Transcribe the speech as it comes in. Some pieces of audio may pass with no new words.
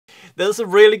There's a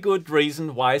really good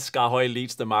reason why SKAARHOJ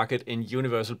leads the market in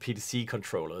universal PTZ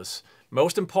controllers.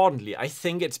 Most importantly, I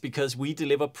think it's because we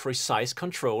deliver precise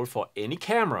control for any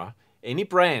camera, any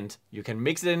brand. You can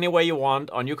mix it any way you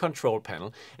want on your control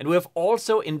panel. And we have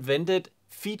also invented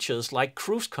features like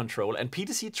cruise control and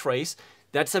PTZ trace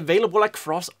that's available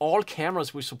across all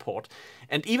cameras we support.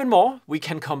 And even more, we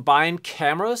can combine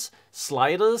cameras,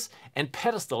 sliders, and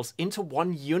pedestals into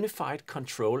one unified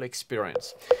control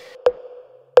experience.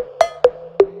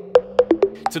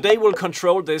 Today we'll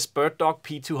control this Birddog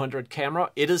P200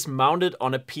 camera. It is mounted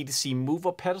on a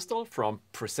PTZMover pedestal from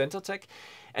PresenterTek,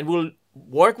 and we'll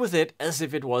work with it as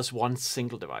if it was one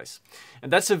single device.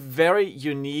 And that's a very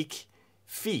unique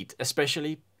feat,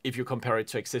 especially if you compare it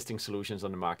to existing solutions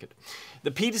on the market.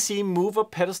 The PTZMover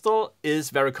pedestal is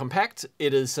very compact.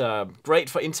 It is great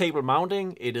for in-table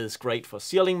mounting. It is great for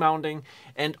ceiling mounting.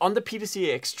 And on the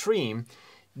PTZ Extreme,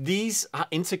 these are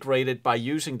integrated by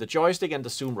using the joystick and the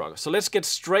zoom rocker. So let's get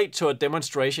straight to a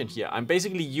demonstration here. I'm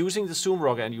basically using the zoom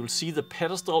rocker, and you'll see the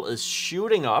pedestal is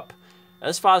shooting up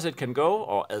as far as it can go,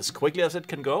 or as quickly as it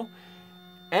can go.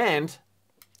 And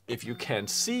if you can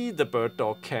see the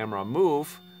Birddog camera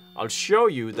move, I'll show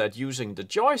you that using the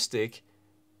joystick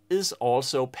is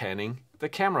also panning the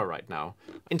camera right now.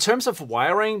 In terms of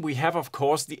wiring, we have of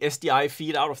course the SDI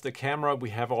feed out of the camera.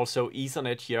 We have also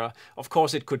Ethernet here. Of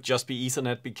course it could just be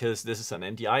Ethernet because this is an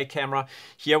NDI camera.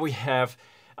 Here we have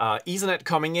Ethernet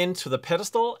coming into the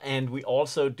pedestal, and we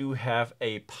also do have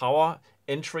a power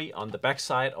entry on the back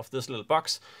side of this little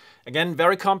box. Again,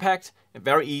 very compact and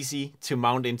very easy to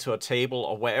mount into a table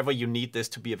or wherever you need this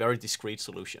to be a very discreet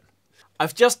solution.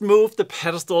 I've just moved the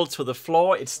pedestal to the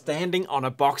floor. It's standing on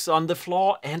a box on the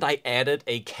floor, and I added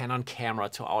a Canon camera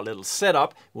to our little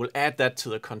setup. We'll add that to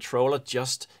the controller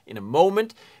just in a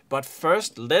moment. But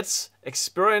first, let's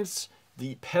experience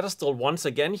the pedestal once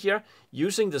again here.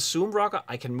 Using the zoom rocker,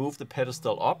 I can move the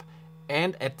pedestal up,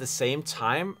 and at the same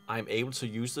time, I'm able to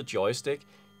use the joystick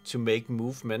to make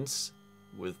movements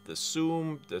with the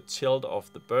zoom, the tilt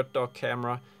of the Birddog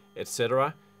camera,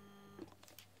 etc.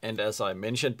 And as I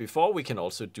mentioned before, we can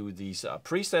also do these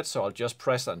presets. So I'll just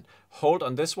press and hold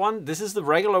on this one. This is the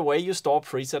regular way you store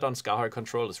preset on SKAARHOJ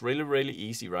control. It's really, really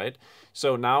easy, right?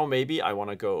 So now maybe I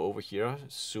want to go over here,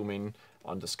 zooming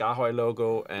on the SKAARHOJ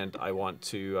logo, and I want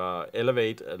to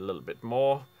elevate a little bit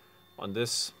more on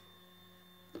this.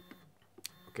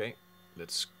 Okay,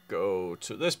 let's go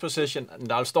to this position,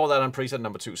 and I'll store that on preset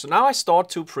number 2. So now I stored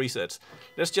 2 presets.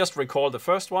 Let's just recall the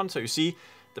first one. So you see,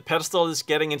 the pedestal is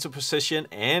getting into position,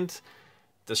 and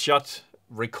the shot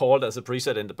recalled as a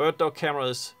preset in the Birddog camera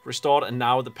is restored, and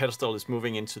now the pedestal is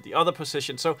moving into the other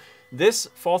position. So this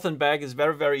forth and back is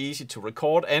very, very easy to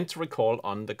record and to recall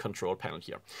on the control panel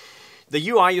here. The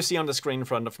UI you see on the screen in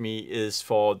front of me is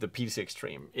for the PTZ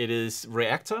Extreme. It is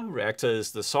Reactor. Reactor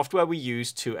is the software we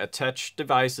use to attach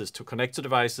devices, to connect to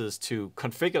devices, to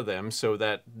configure them so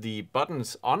that the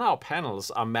buttons on our panels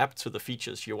are mapped to the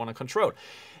features you want to control.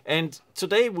 And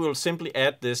today we'll simply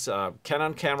add this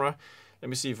Canon camera. Let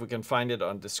me see if we can find it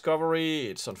on Discovery.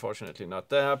 It's unfortunately not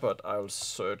there, but I'll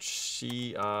search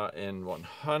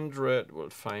CRN100. We'll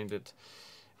find it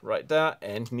right there,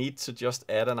 and need to just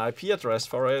add an IP address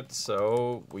for it.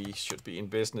 So we should be in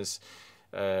business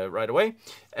right away.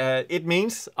 It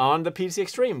means on the PTZ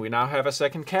Extreme, we now have a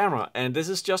second camera. And this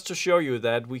is just to show you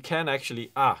that we can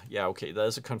actually, okay,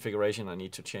 there's a configuration I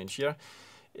need to change here.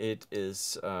 It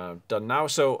is done now.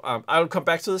 So I'll come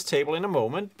back to this table in a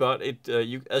moment, but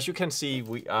as you can see,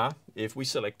 we are, if we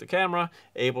select the camera,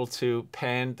 able to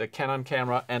pan the Canon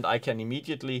camera, and I can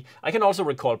also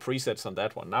recall presets on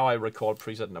that one. Now I recall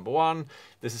preset number 1.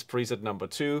 This is preset number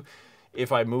 2.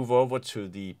 If I move over to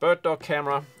the Birddog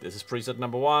camera, this is preset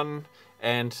number 1,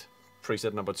 and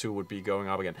preset number 2 would be going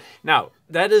up again. Now,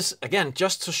 that is, again,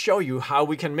 just to show you how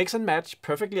we can mix and match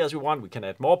perfectly as we want. We can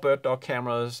add more Birddog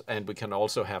cameras, and we can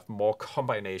also have more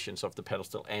combinations of the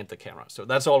pedestal and the camera. So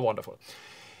that's all wonderful.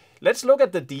 Let's look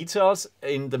at the details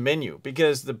in the menu,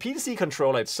 because the PTZ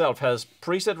controller itself has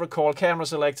preset recall, camera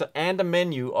selector, and a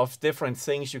menu of different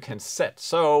things you can set.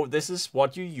 So this is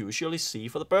what you usually see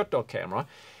for the Birddog camera.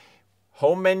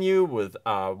 Home menu with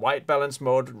white balance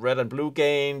mode, red and blue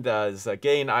gain. There's a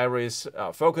gain, iris,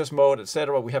 focus mode,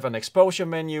 etc. We have an exposure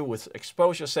menu with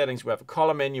exposure settings. We have a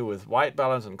color menu with white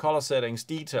balance and color settings,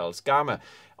 details, gamma.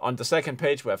 On the second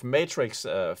page, we have matrix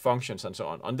functions and so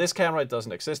on. On this camera, it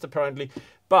doesn't exist apparently,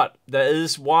 but there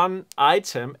is one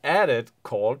item added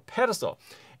called pedestal.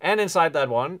 And inside that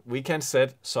one, we can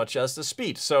set such as the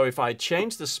speed. So if I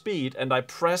change the speed and I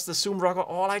press the zoom rocker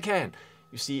all I can,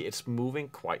 you see it's moving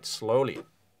quite slowly.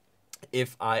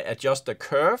 If I adjust the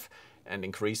curve, and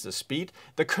increase the speed.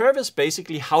 The curve is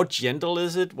basically how gentle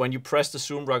is it when you press the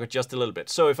zoom rocker just a little bit.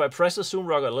 So if I press the zoom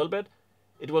rocker a little bit,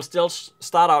 it will still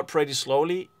start out pretty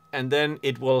slowly, and then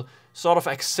it will sort of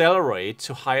accelerate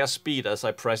to higher speed as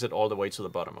I press it all the way to the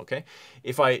bottom, okay?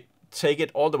 If I take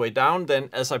it all the way down, then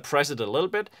as I press it a little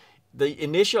bit, the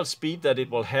initial speed that it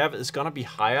will have is gonna be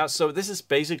higher. So this is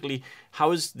basically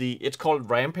it's called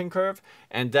ramping curve,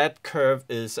 and that curve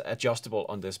is adjustable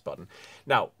on this button.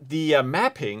 Now, the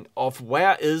mapping of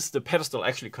where is the pedestal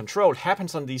actually controlled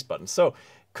happens on these buttons. So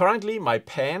currently my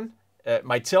pan,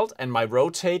 my tilt and my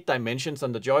rotate dimensions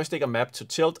on the joystick are mapped to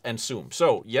tilt and zoom.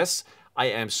 So yes, I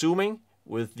am zooming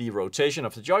with the rotation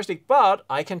of the joystick, but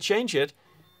I can change it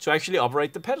to actually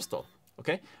operate the pedestal.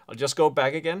 Okay, I'll just go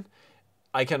back again.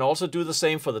 I can also do the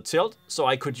same for the tilt, so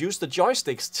I could use the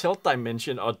joystick's tilt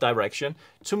dimension or direction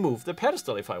to move the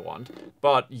pedestal if I want,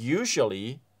 but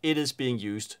usually it is being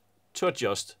used to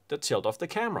adjust the tilt of the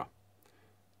camera.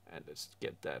 And let's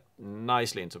get that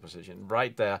nicely into position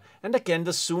right there. And again,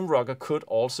 the zoom rocker could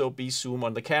also be zoom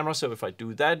on the camera, so if I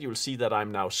do that, you'll see that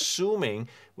I'm now zooming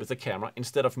with the camera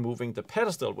instead of moving the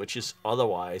pedestal, which is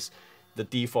otherwise the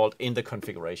default in the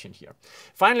configuration here.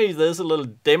 Finally, there's a little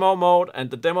demo mode, and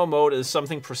the demo mode is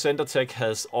something PresenterTek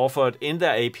has offered in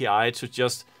their API to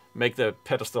just make the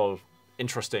pedestal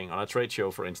interesting on a trade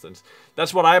show, for instance.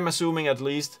 That's what I'm assuming, at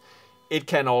least. It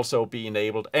can also be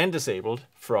enabled and disabled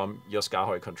from your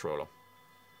SKAARHOJ controller.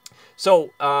 So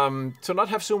to not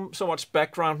have so much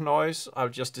background noise, I'll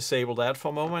just disable that for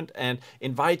a moment and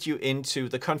invite you into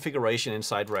the configuration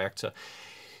inside Reactor.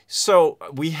 So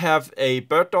we have a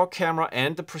Birddog camera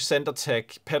and the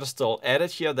PresenterTek pedestal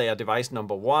added here. They are device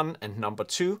number 1 and number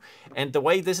 2. And the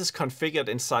way this is configured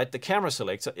inside the camera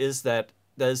selector is that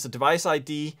there's a device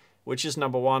ID, which is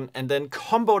number 1, and then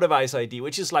combo device ID,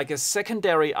 which is like a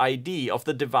secondary ID of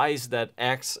the device that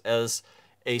acts as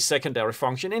a secondary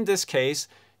function. In this case,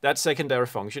 that secondary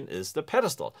function is the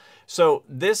pedestal. So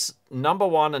this number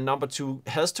 1 and number 2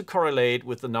 has to correlate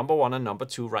with the number 1 and number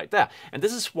 2 right there. And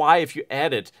this is why if you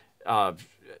added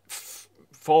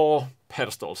 4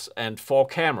 pedestals and 4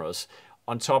 cameras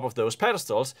on top of those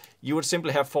pedestals, you would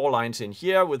simply have 4 lines in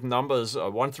here with numbers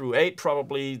 1 through 8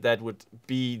 probably. That would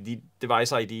be the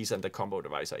device IDs and the combo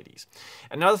device IDs.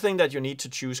 Another thing that you need to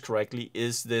choose correctly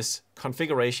is this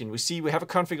configuration. We have a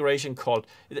configuration called,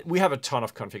 we have a ton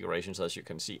of configurations as you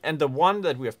can see. And the one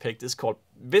that we have picked is called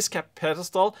Visca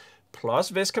Pedestal plus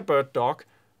Visca Birddog,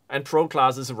 and Pro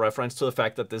class is a reference to the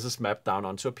fact that this is mapped down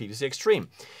onto a PTZ Extreme.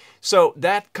 So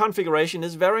that configuration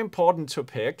is very important to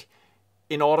pick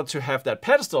in order to have that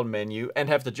pedestal menu and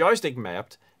have the joystick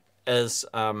mapped as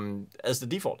the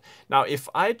default. Now, if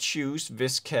I choose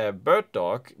Visca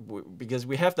Birddog, because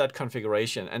we have that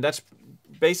configuration, and that's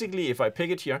basically, if I pick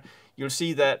it here, you'll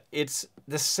see that it's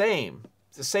the same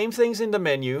things in the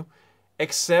menu,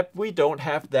 except we don't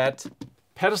have that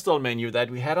pedestal menu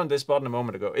that we had on this button a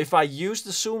moment ago. If I use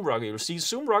the zoom rocker, you'll see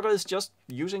zoom rocker is just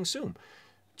using zoom.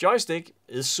 Joystick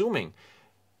is zooming,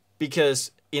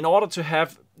 because in order to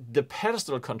have the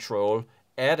pedestal control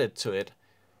added to it,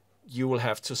 you will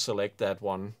have to select that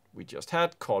one we just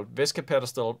had called Visca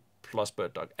Pedestal plus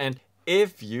Birddog. And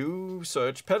if you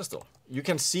search pedestal, you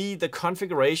can see the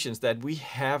configurations that we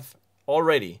have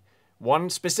already.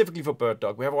 One specifically for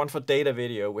Birddog, we have one for data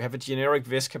video, we have a generic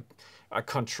Visca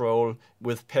control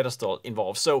with pedestal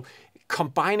involved. So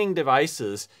combining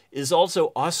devices is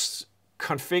also us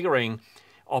configuring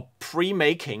or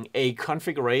pre-making a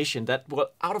configuration that will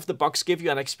out of the box give you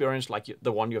an experience like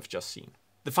the one you've just seen.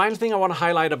 The final thing I want to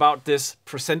highlight about this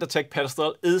PresenterTek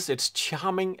pedestal is its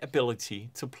charming ability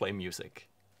to play music.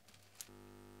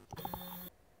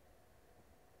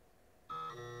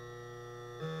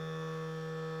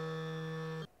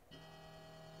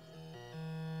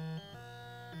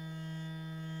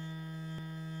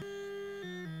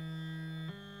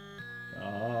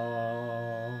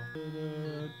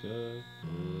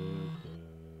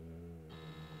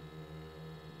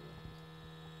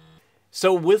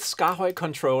 So with SKAARHOJ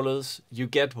controllers, you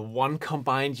get one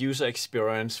combined user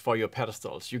experience for your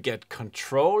pedestals. You get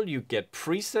control, you get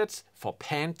presets for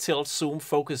pan, tilt, zoom,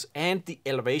 focus, and the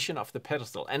elevation of the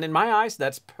pedestal. And in my eyes,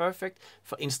 that's perfect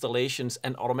for installations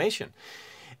and automation.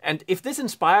 And if this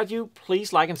inspired you,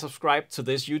 please like and subscribe to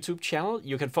this YouTube channel.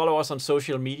 You can follow us on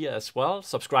social media as well.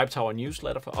 Subscribe to our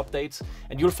newsletter for updates,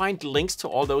 and you'll find links to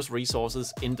all those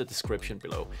resources in the description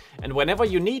below. And whenever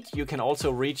you need, you can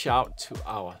also reach out to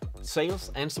our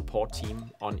sales and support team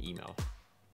on email.